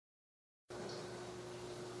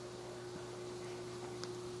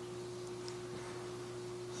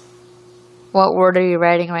What word are you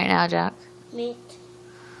writing right now, Jack? Mitt.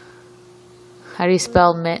 How do you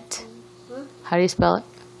spell mitt? Huh? How do you spell it?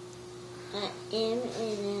 M and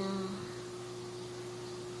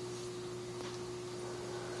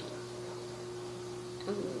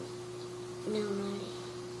no, not it.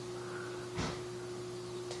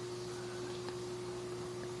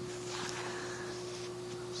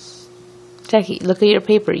 Jackie, look at your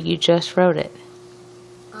paper. You just wrote it.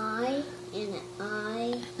 I and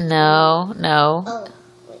I. No. Oh,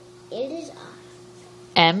 wait. It is I.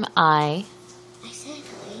 M-I. I said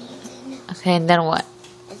wait. Okay, and then what?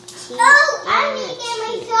 A T. Oh, I need to get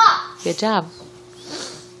my socks. Good job.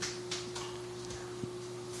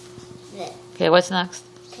 There. Okay, what's next?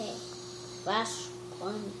 Okay. Last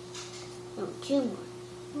one. No, two more.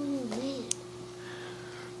 Oh, man.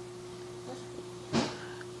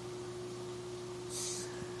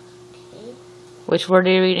 Okay. Which word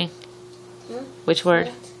are you reading? Huh? Which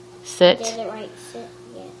word? Sit. Sit. Get it right. Sit.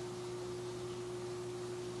 Yeah.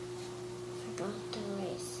 Forgot to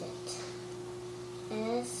write sit.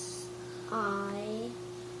 S-I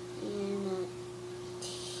and a T.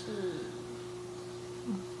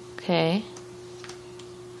 Okay.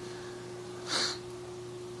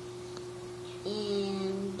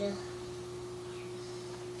 And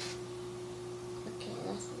okay,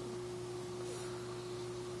 that's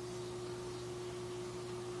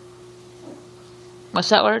one. What's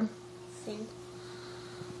that word? Fin.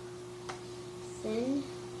 Fin.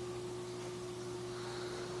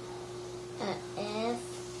 F.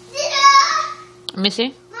 Let me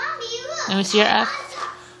see. Let me see your F.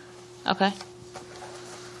 Okay.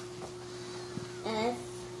 F.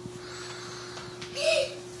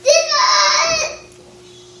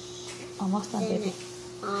 Almost done, Then baby.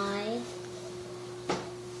 I.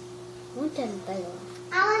 One time better.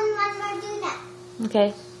 I want one more do that.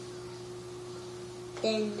 Okay.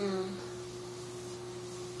 Then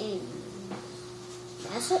and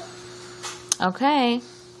that's it. Okay.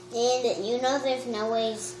 And you know there's no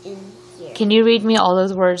ways in here. Can you read me all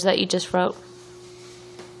those words that you just wrote?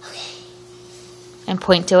 Okay. And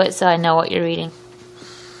point to it so I know what you're reading.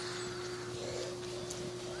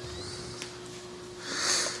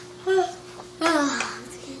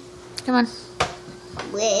 Come on.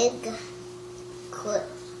 Wig. Clip.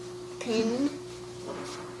 Pin.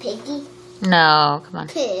 Piggy. No, come on.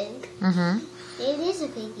 Pig. Mm-hmm. It is a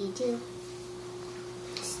piggy too.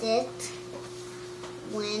 Sit.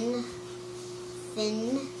 Win.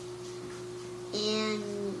 Fin.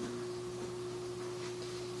 And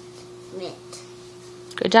mitt.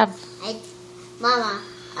 Good job. Mama,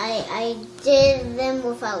 I did them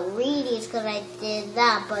without reading because I did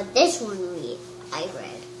that, but this one I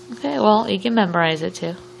read. Okay, well, you can memorize it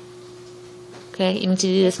too. Okay, you need to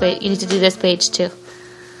do this page. You need to do this page too.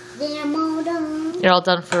 Then I'm all done. You're all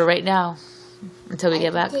done for right now until we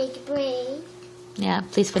get back. Take a break. Yeah,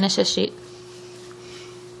 please finish this sheet.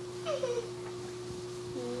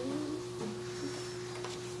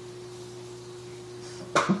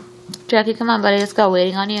 Jackie, come on, buddy. Let's go.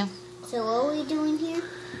 Waiting on you. So what are we doing here?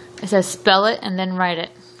 It says spell it and then write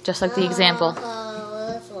it, just like the example.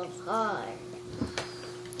 Oh, this one's hard.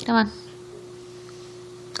 Come on.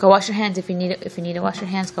 Go wash your hands if you need it. If you need to wash your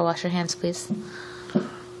hands, go wash your hands, please.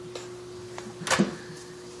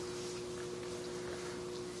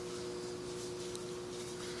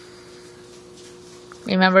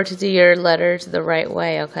 Remember to do your letters the right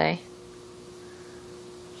way, okay?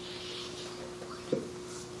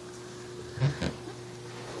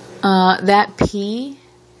 That P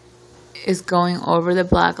is going over the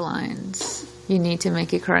black lines. You need to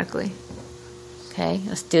make it correctly. Okay,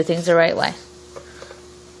 let's do things the right way.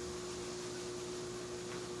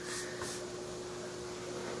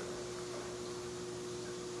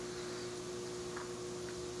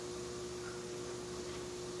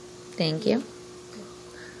 Thank you.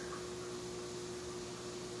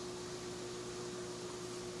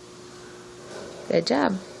 Good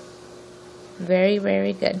job. Very,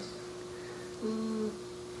 very good.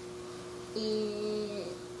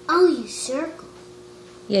 Oh, you circle.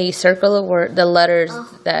 Yeah, you circle the word, the letters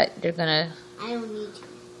that you're gonna. I don't need to.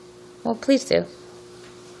 Well, please do.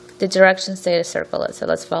 The directions say to circle it, so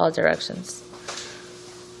let's follow directions.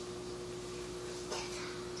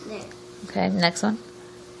 There. Okay, next one.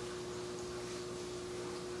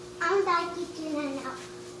 I'm not getting it now.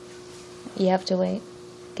 You have to wait.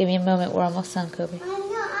 Give me a moment. We're almost done, Kobe. I'm doing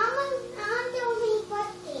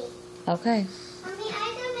birthday. Okay. I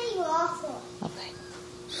can make waffle. Okay.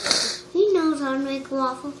 He knows how to make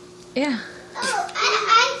waffle. Yeah. Oh,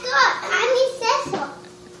 I need Cecil.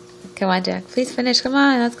 Come on, Jack. Please finish. Come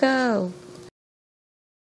on. Let's go.